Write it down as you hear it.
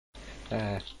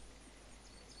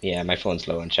Yeah, my phone's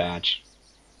low on charge.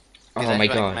 Because Oh I my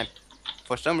have like god. my,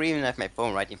 for some reason I have my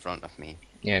phone right in front of me.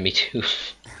 Yeah, me too.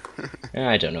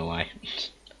 I don't know why.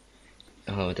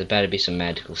 Oh, there better be some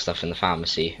medical stuff in the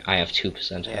pharmacy. I have 2%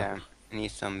 health. Yeah, I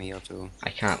need some heal too. I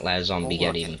can't let a zombie Oh,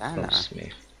 a get even close katana. to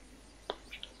me.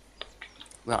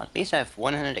 Well, at least I have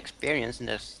 100 experience and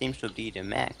that seems to be the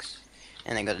max.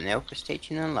 And I got an upper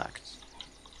station unlocked.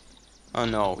 Oh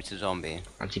no, it's a zombie.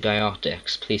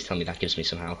 Antibiotics. Please tell me that gives me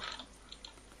some health.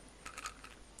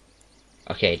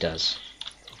 Okay, it does.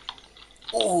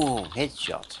 Oh,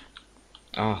 headshot.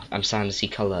 Oh, I'm starting to see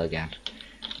colour again.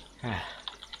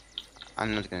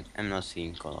 I'm not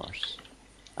seeing colors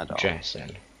at all.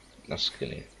 Dressing. That's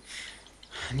good.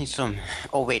 I need some.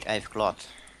 Oh wait, I have cloth.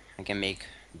 I can make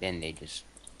bandages.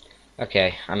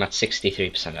 Okay, I'm at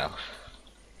 63% health.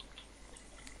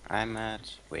 I'm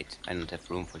at. Wait, I don't have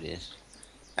room for this.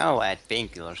 Oh, I had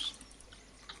painkillers.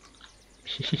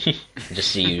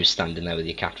 Just see you standing there with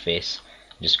your cat face.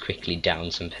 Just quickly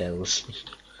down some pills.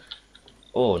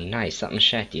 Oh, nice. That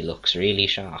machete looks really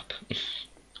sharp.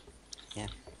 Yeah.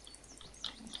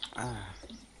 Ah,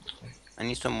 I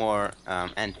need some more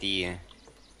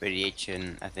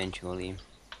anti-radiation eventually.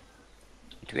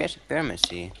 Where's the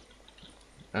pharmacy?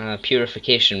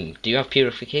 Purification. Do you have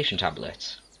purification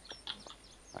tablets?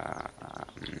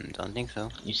 Don't think so.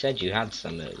 You said you had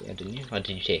some earlier, didn't you? Or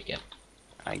did you take it?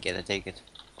 I gotta take it.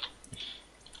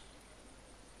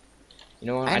 You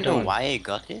know what? I I don't know don't. why I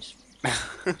got this.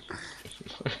 but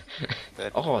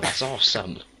Oh, that's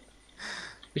awesome.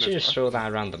 We should but just throw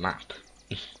that around the map.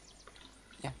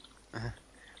 yeah.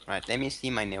 Right, let me see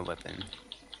my new weapon.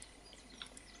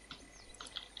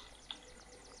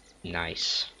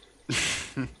 Nice.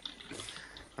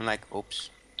 I'm like, oops.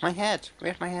 My hat!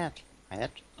 Where's my hat? My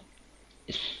hat?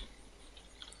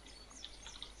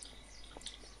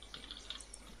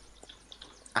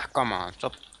 Ah, come on,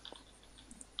 stop.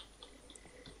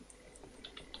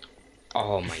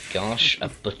 Oh my gosh, a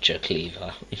butcher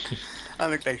cleaver. I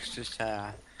look like just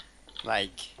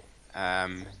like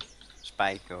um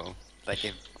Spyco. Like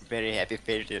a very happy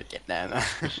face to get down.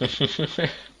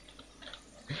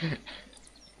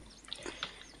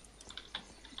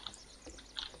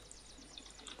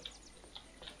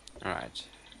 Alright.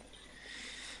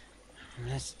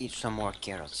 Let's eat some more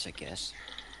carrots, I guess.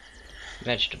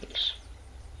 Vegetables.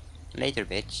 Later,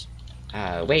 bitch.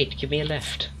 Wait, give me a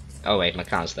lift. Oh wait, my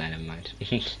car's there, never mind.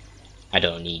 I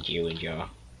don't need you and your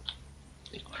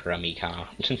crummy car.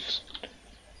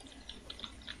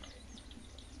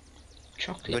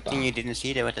 Chocolate Good thing bar. you didn't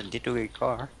see that what I did to your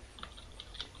car.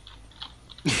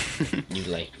 You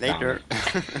like Later.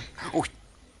 Oh,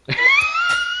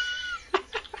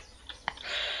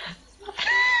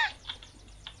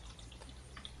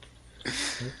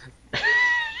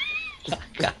 that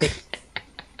guy.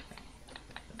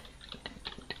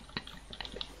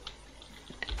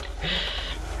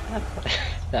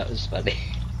 That was funny.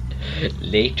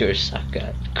 Later,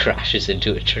 sucker crashes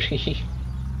into a tree.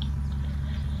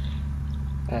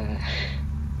 Uh,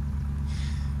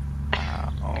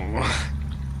 oh.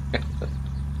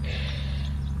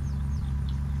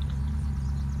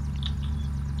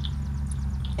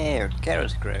 Hey,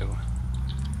 carrots grow.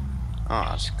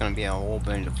 Oh, it's gonna be a whole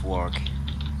bunch of work.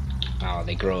 oh,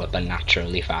 they grow up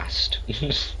unnaturally fast.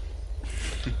 I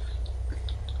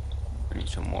need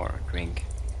some more drink.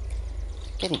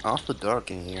 It's getting awful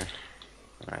dark in here.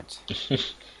 Alright.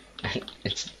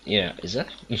 It's, yeah, is it?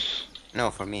 No,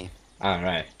 for me.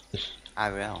 Alright. I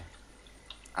will.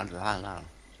 I will.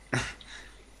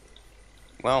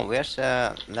 Well, where's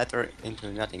a letter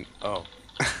into nothing? Oh.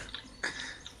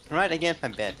 Right against my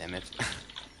bed, damn it.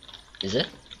 Is it?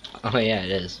 Oh yeah,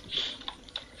 it is.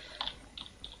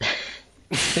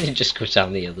 You just go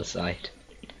down the other side.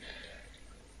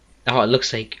 Oh, it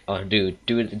looks like. Oh, dude,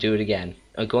 do it again.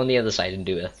 Oh, go on the other side and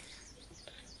do it.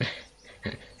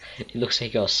 It looks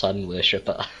like you're a sun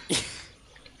worshipper.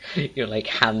 You're like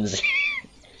hands.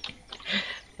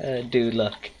 Dude,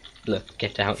 look,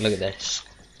 get down. Look at this.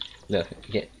 Look,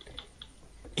 get.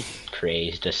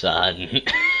 Praise the sun.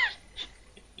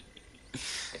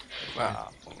 Wow.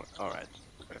 Alright.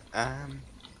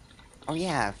 Oh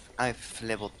yeah, I've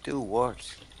leveled 2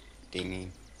 wards thingy.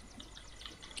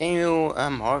 Can you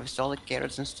harvest all the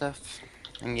carrots and stuff?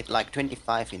 And get like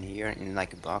 25 in here in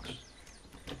like a box.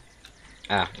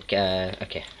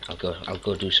 Okay. I'll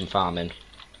go do some farming.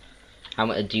 How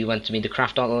much do you want me to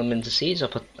craft all of them into seeds, or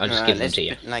put? I'll just give them Let's to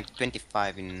you. put like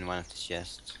 25 in one of the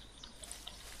chests.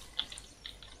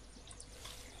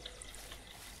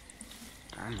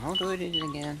 How do I do it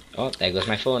again? Oh, there goes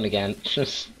my phone again.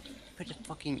 Put a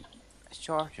fucking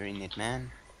charger in it,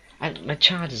 man. My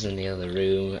child is in the other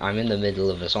room. I'm in the middle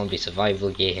of a zombie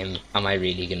survival game. Am I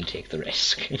really gonna take the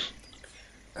risk?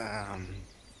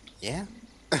 Yeah.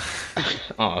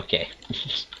 Oh, okay.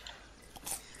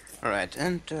 Alright,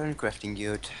 and turn crafting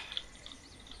guild.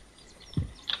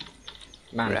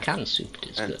 Man, canned soup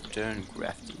is And good. turn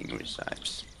crafting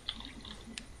recipes.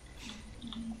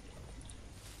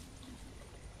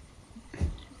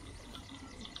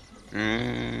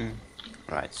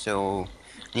 Right, so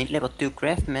I need level 2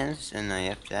 craftmans, and I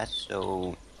have that,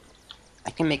 so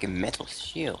I can make a metal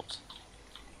shield.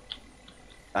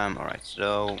 Alright,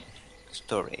 so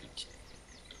storage.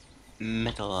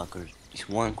 Metal locker is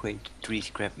 1 crate, 3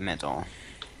 scrap metal.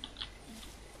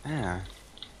 Ah,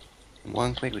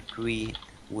 1 crate with 3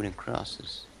 wooden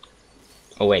crosses.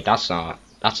 Oh wait, that's not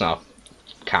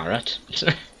carrot.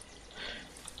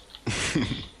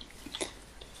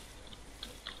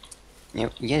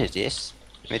 Yeah, it is.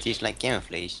 It is like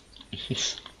camouflage.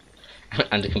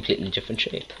 And a completely different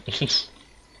shape.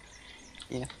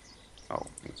 Yeah. Oh,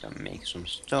 need to make some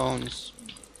stones.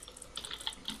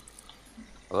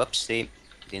 Whoopsie,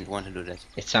 didn't want to do that.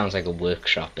 It sounds like a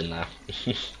workshop in there.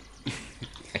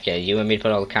 Okay, you want me to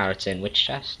put all the carrots in which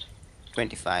chest?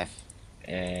 25.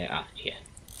 Here.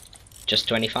 Just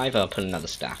 25, or I'll put another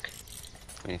stack.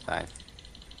 25.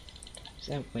 Is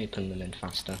that way putting them in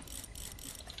faster?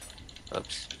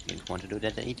 Oops, didn't want to do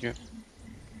that either.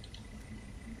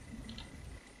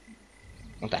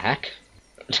 What the heck?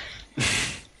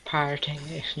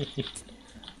 Party!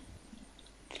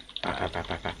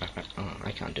 Oh,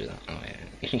 I can't do that. Oh,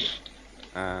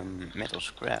 yeah. Metal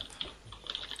scrap.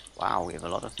 Wow, we have a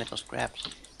lot of metal scraps.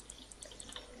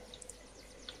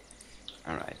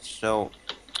 Alright, so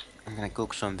I'm gonna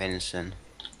cook some venison.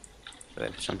 So I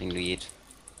have something to eat.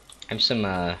 I'm some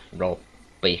raw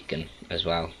bacon as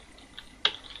well.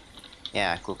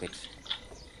 Yeah, cook it.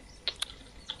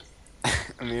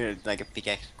 I mean, like a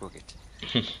pickaxe, cook it.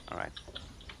 Alright.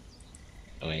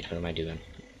 Oh wait, what am I doing?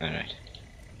 Alright.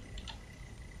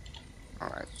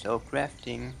 Alright, so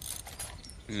crafting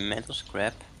metal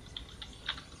scrap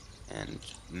and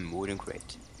wooden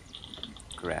crate.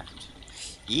 Craft.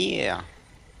 Yeah!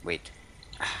 Wait.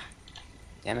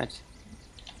 Damn it.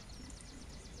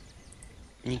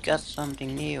 You got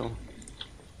something new.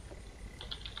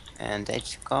 And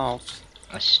it's called...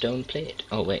 A stone plate.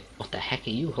 Oh wait, what the heck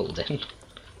are you holding?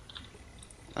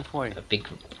 Don't worry. A big...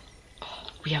 Oh,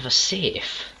 we have a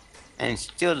safe! And it's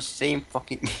still the same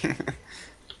fucking...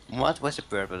 What was the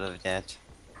purpose of that?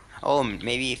 Oh,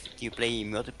 maybe if you play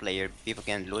multiplayer, people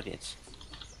can loot it.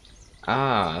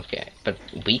 Ah, okay. But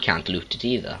we can't loot it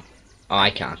either. Oh,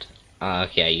 I can't. Ah,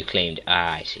 okay, you claimed...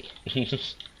 Ah, I see.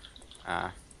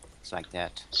 Ah, it's like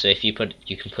that. So if you put...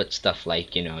 You can put stuff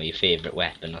like, you know, your favourite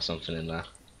weapon or something in there.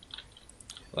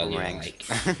 Well, you know,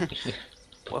 Boomerangs. like...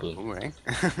 What, boom. boomerang?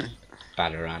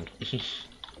 Batter around.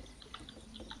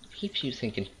 Keeps you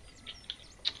thinking...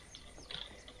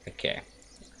 Okay.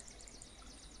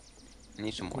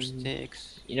 Need some more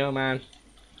sticks. You know, man...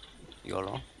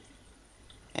 YOLO.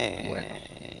 Hey.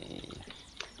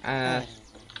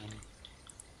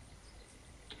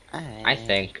 I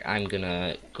think I'm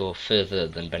gonna go further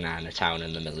than Banana Town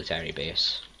and the military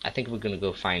base. I think we're gonna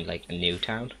go find like a new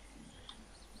town.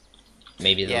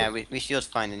 Maybe Yeah, we should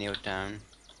find a new town.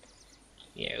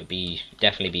 Yeah, it would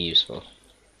definitely be useful.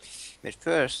 But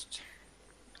first,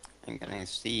 I'm gonna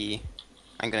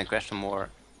grab some more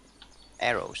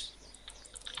arrows.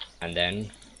 And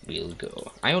then we'll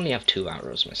go. I only have 2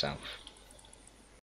 arrows myself.